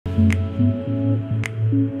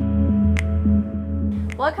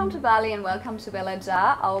Welcome to Bali and welcome to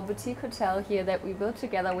Belajar, our boutique hotel here that we built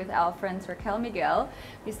together with our friends Raquel Miguel.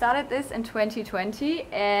 We started this in 2020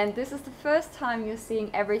 and this is the first time you're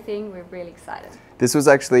seeing everything. We're really excited. This was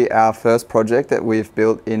actually our first project that we've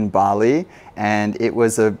built in Bali, and it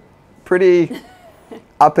was a pretty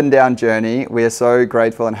up and down journey. We are so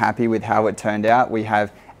grateful and happy with how it turned out. We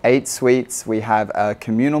have 8 suites, we have a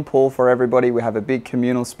communal pool for everybody, we have a big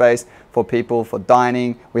communal space for people for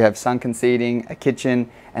dining, we have sunken seating, a kitchen,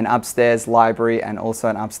 an upstairs library and also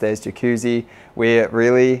an upstairs jacuzzi. We're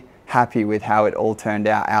really happy with how it all turned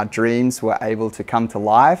out. Our dreams were able to come to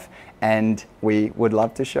life and we would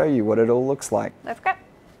love to show you what it all looks like. Let's go.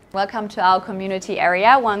 Welcome to our community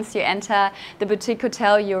area. Once you enter the boutique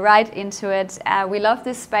hotel, you're right into it. We love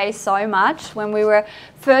this space so much. When we were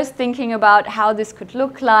first thinking about how this could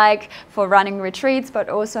look like for running retreats, but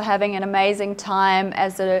also having an amazing time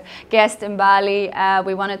as a guest in Bali,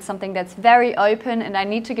 we wanted something that's very open, and I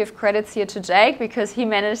need to give credits here to Jake because he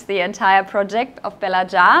managed the entire project of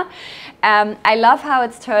Belajar. I love how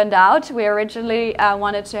it's turned out. We originally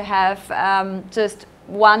wanted to have just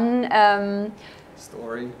one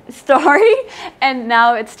story, and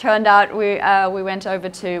now it's turned out we went over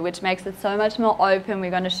 2, which makes it so much more open.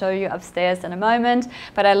 We're going to show you upstairs in a moment,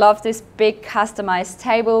 but I love this big customized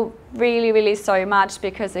table really so much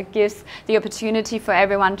because it gives the opportunity for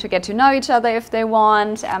everyone to get to know each other if they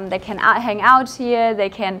want. They can hang out here, they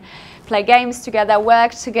can play games together,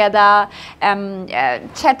 work together,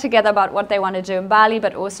 chat together about what they want to do in Bali,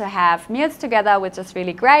 but also have meals together, which is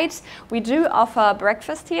really great. We do offer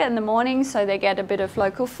breakfast here in the morning, so they get a bit of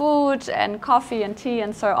local food and coffee and tea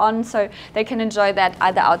and so on, so they can enjoy that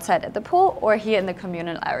either outside at the pool or here in the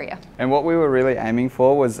communal area. And what we were really aiming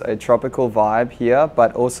for was a tropical vibe here,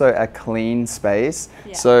 but also a clean space.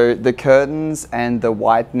 Yeah. So the curtains and the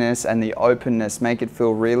whiteness and the openness make it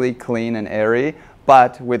feel really clean and airy,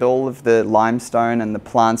 but with all of the limestone and the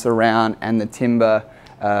plants around and the timber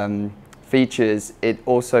features, it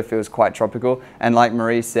also feels quite tropical. And like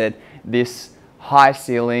Marie said, this high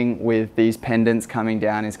ceiling with these pendants coming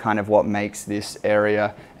down is kind of what makes this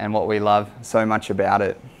area and what we love so much about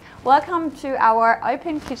it. Welcome to our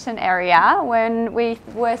open kitchen area. When we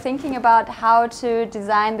were thinking about how to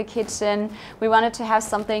design the kitchen, we wanted to have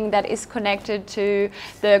something that is connected to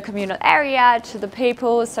the communal area, to the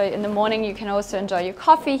people. So in the morning you can also enjoy your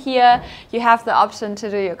coffee here. You have the option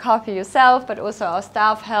to do your coffee yourself, but also our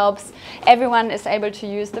staff helps. Everyone is able to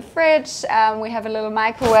use the fridge. We have a little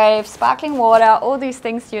microwave, sparkling water, all these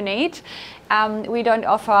things you need. We don't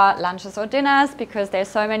offer lunches or dinners because there's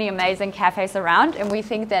so many amazing cafes around, and we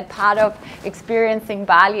think that part of experiencing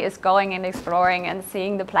Bali is going and exploring and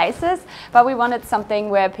seeing the places, but we wanted something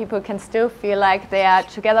where people can still feel like they are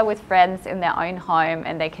together with friends in their own home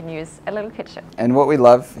and they can use a little kitchen. And what we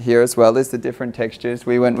love here as well is the different textures.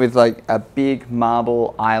 We went with like a big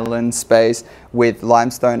marble island space with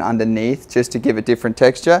limestone underneath just to give a different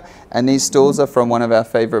texture, and these stools are from one of our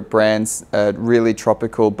favorite brands, a really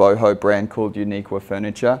tropical boho brand called Uniqua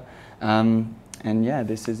Furniture, and yeah,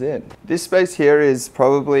 this is it. This space here is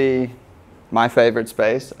probably my favorite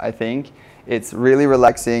space. I think it's really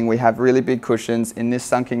relaxing. We have really big cushions in this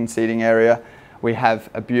sunken seating area. We have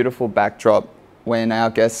a beautiful backdrop. When our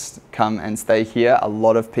guests come and stay here, a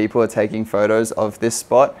lot of people are taking photos of this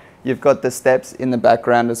spot. You've got the steps in the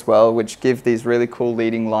background as well, which give these really cool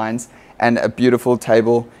leading lines, and a beautiful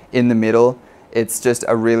table in the middle. It's just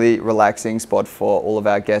a really relaxing spot for all of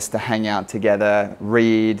our guests to hang out together,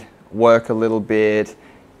 read, work a little bit,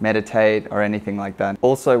 meditate, or anything like that.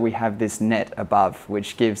 Also, we have this net above,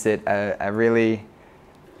 which gives it a really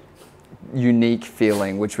unique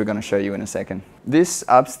feeling, which we're going to show you in a second. This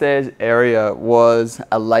upstairs area was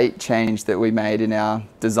a late change that we made in our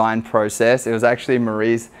design process. It was actually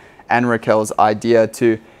Marie's and Raquel's idea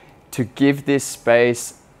to give this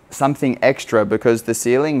space something extra because the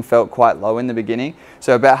ceiling felt quite low in the beginning.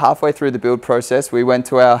 So about halfway through the build process, we went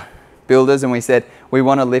to our builders and we said, we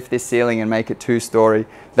want to lift this ceiling and make it 2-story.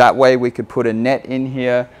 That way we could put a net in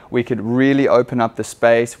here, we could really open up the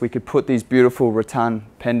space, we could put these beautiful rattan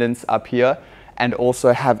pendants up here and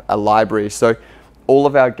also have a library. So all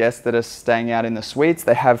of our guests that are staying out in the suites,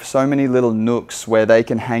 they have so many little nooks where they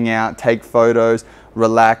can hang out, take photos,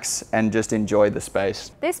 relax and just enjoy the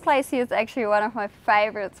space. This place here is actually one of my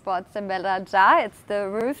favorite spots in Belajar. It's the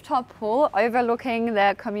rooftop pool overlooking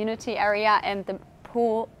the community area and the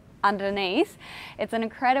pool underneath. It's an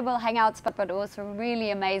incredible hangout spot, but also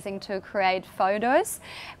really amazing to create photos.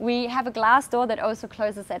 We have a glass door that also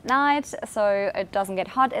closes at night, so it doesn't get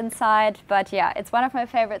hot inside. But yeah, it's one of my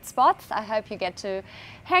favorite spots. I hope you get to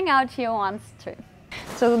hang out here once too.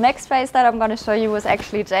 So the next space that I'm going to show you was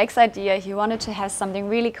actually Jake's idea. He wanted to have something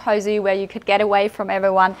really cozy where you could get away from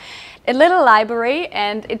everyone. A little library,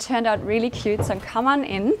 and it turned out really cute, so come on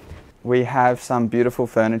in. We have some beautiful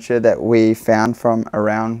furniture that we found from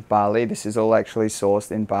around Bali. This is all actually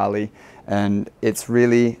sourced in Bali, and it's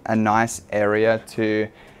really a nice area to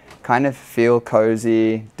kind of feel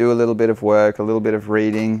cozy, do a little bit of work, a little bit of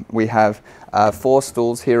reading. We have 4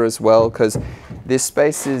 stools here as well, because this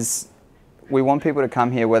space is, we want people to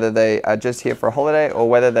come here whether they are just here for a holiday or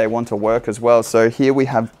whether they want to work as well. So here we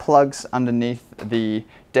have plugs underneath the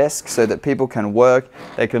desk so that people can work.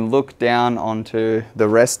 They can look down onto the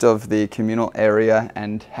rest of the communal area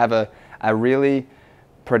and have a really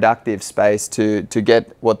productive space to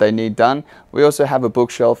get what they need done. We also have a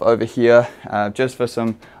bookshelf over here just for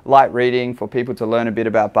some light reading, for people to learn a bit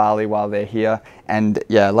about Bali while they're here. And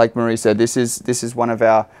yeah, like Marie said, this is one of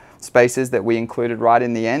our spaces that we included right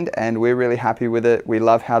in the end, and we're really happy with it. We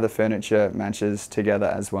love how the furniture matches together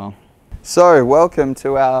as well. So welcome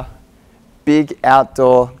to our big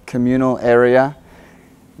outdoor communal area.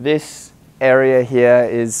 This area here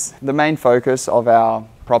is the main focus of our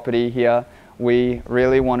property here. We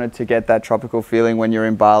really wanted to get that tropical feeling when you're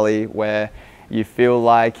in Bali, where you feel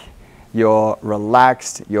like you're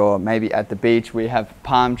relaxed, you're maybe at the beach. We have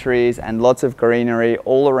palm trees and lots of greenery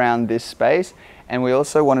all around this space. And we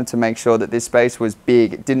also wanted to make sure that this space was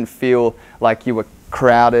big. It didn't feel like you were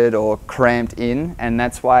crowded or cramped in, and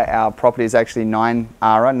that's why our property is actually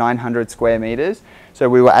 900 square meters. So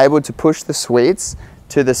we were able to push the suites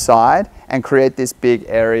to the side and create this big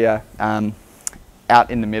area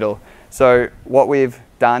out in the middle. So what we've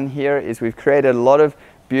done here is we've created a lot of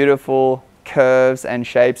beautiful curves and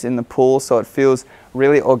shapes in the pool, so it feels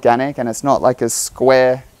really organic and it's not like a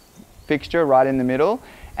square fixture right in the middle.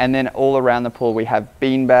 And then all around the pool we have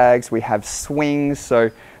bean bags, we have swings, so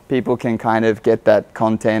people can kind of get that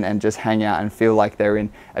content and just hang out and feel like they're in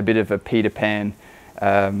a bit of a Peter Pan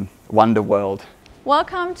wonder world.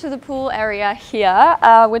 Welcome to the pool area here,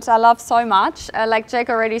 which I love so much. Like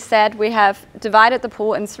Jake already said, we have divided the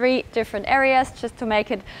pool in 3 different areas just to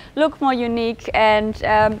make it look more unique and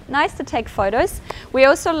nice to take photos. We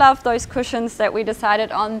also love those cushions that we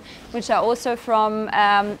decided on, which are also from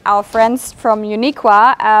our friends from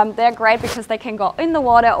Uniqua. They're great because they can go in the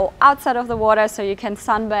water or outside of the water, so you can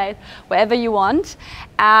sunbathe wherever you want.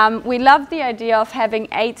 We love the idea of having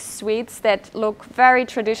 8 suites that look very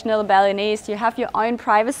traditional Balinese. You have your own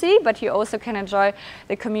privacy, but you also can enjoy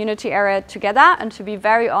the community area together. And to be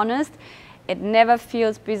very honest, it never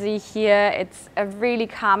feels busy here. It's a really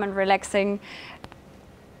calm and relaxing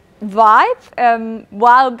vibe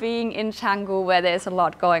while being in Canggu, where there's a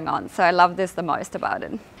lot going on. So I love this the most about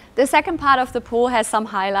it. The second part of the pool has some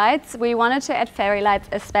highlights. We wanted to add fairy lights,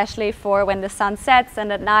 especially for when the sun sets,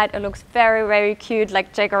 and at night it looks very, very cute,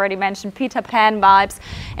 like Jake already mentioned, Peter Pan vibes.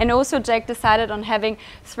 And also Jake decided on having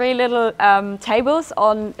 3 little tables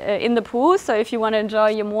in the pool, so if you want to enjoy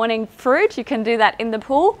your morning fruit, you can do that in the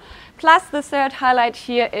pool. Plus the third highlight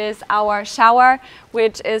here is our shower,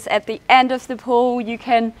 which is at the end of the pool. You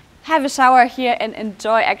can have a shower here and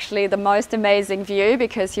enjoy actually the most amazing view,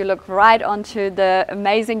 because you look right onto the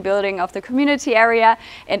amazing building of the community area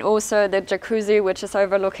and also the jacuzzi, which is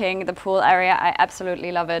overlooking the pool area. I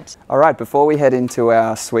absolutely love it. All right, before we head into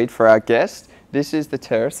our suite for our guests, this is the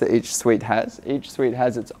terrace that each suite has. Each suite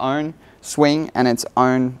has its own swing and its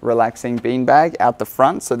own relaxing beanbag out the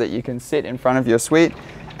front, so that you can sit in front of your suite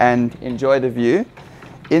and enjoy the view.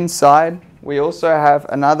 Inside, we also have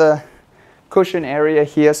another cushion area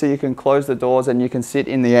here, so you can close the doors and you can sit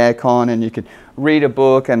in the aircon and you can read a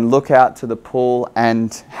book and look out to the pool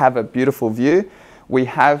and have a beautiful view. We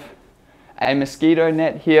have a mosquito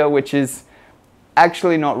net here, which is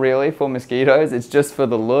actually not really for mosquitoes, it's just for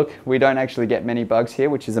the look. We don't actually get many bugs here,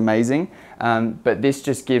 which is amazing, but this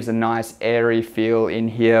just gives a nice airy feel in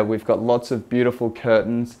here. We've got lots of beautiful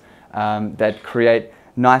curtains that create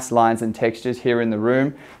nice lines and textures here in the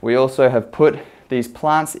room. We also have put these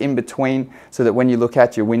plants in between so that when you look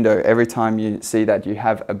out your window, every time you see that, you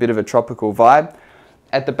have a bit of a tropical vibe.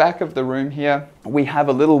 At the back of the room here, we have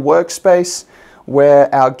a little workspace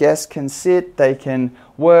where our guests can sit, they can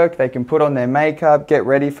work, they can put on their makeup, get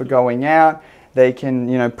ready for going out. They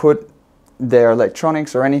can, put their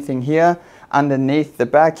electronics or anything here. Underneath the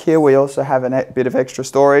back here, we also have a bit of extra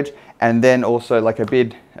storage, and then also like a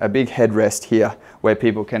big headrest here where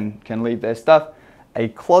people can leave their stuff. A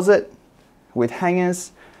closet with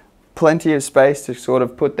hangers, plenty of space to sort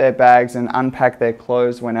of put their bags and unpack their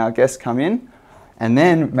clothes when our guests come in. And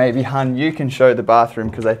then maybe, Hun, you can show the bathroom,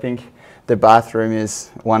 because I think the bathroom is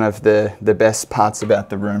one of the best parts about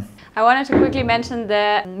the room. I wanted to quickly mention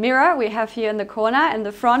the mirror we have here in the corner in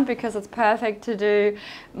the front, because it's perfect to do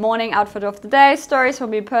morning outfit of the day stories for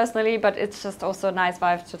me personally, but it's just also a nice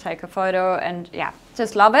vibe to take a photo, and yeah,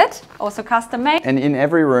 just love it. Also custom made. And in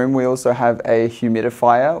every room we also have a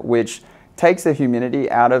humidifier which takes the humidity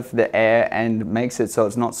out of the air and makes it so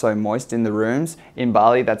it's not so moist in the rooms. In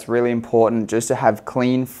Bali, that's really important, just to have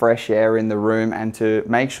clean, fresh air in the room and to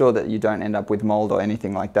make sure that you don't end up with mold or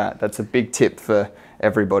anything like that. That's a big tip for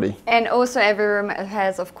everybody. And also every room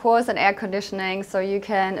has, of course, an air conditioning, so you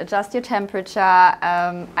can adjust your temperature.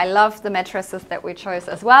 I love the mattresses that we chose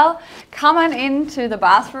as well. Coming into the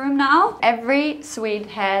bathroom now. Every suite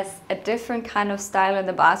has a different kind of style in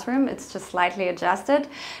the bathroom. It's just slightly adjusted.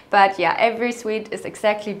 But yeah, every suite is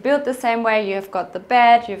exactly built the same way. You've got the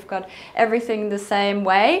bed, you've got everything the same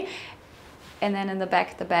way. And then in the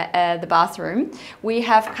back, the bathroom, we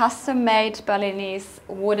have custom-made Balinese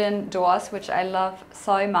wooden doors, which I love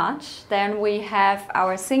so much. Then we have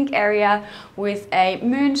our sink area with a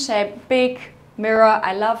moon-shaped big mirror.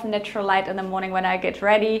 I love natural light in the morning when I get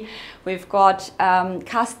ready. We've got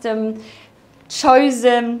custom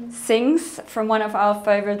chosen sinks from one of our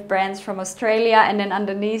favorite brands from Australia, and then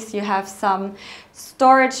underneath you have some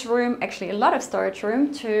storage room, actually a lot of storage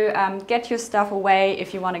room, to get your stuff away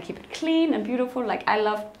if you want to keep it clean and beautiful like I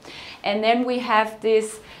love. And then we have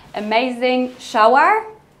this amazing shower.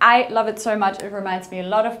 I love it so much. It reminds me a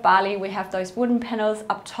lot of Bali. We have those wooden panels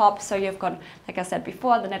up top, so you've got, like I said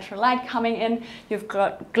before, the natural light coming in. You've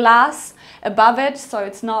got glass above it, so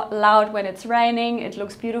it's not loud when it's raining. It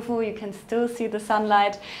looks beautiful. You can still see the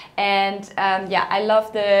sunlight. And yeah, I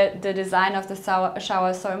love the design of the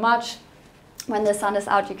shower so much. When the sun is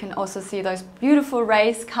out, you can also see those beautiful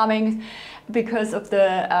rays coming because of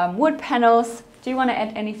the wood panels. Do you want to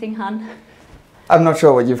add anything, Han? I'm not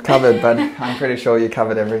sure what you've covered, but I'm pretty sure you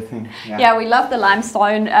covered everything. Yeah, we love the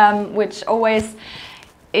limestone, which always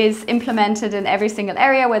is implemented in every single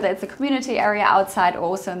area, whether it's a community area outside or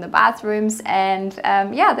also in the bathrooms. And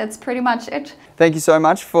yeah, that's pretty much it. Thank you so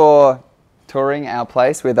much for touring our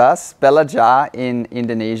place with us. Belajar in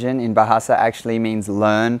Indonesian, in Bahasa, actually means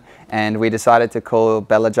learn, and we decided to call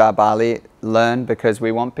Belajar Bali Learn because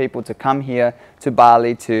we want people to come here to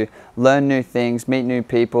Bali to learn new things, meet new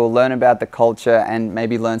people, learn about the culture, and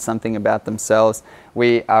maybe learn something about themselves.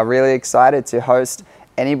 We are really excited to host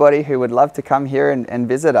anybody who would love to come here and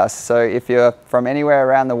visit us. So if you're from anywhere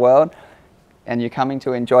around the world and you're coming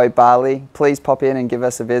to enjoy Bali, please pop in and give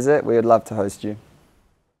us a visit. We would love to host you.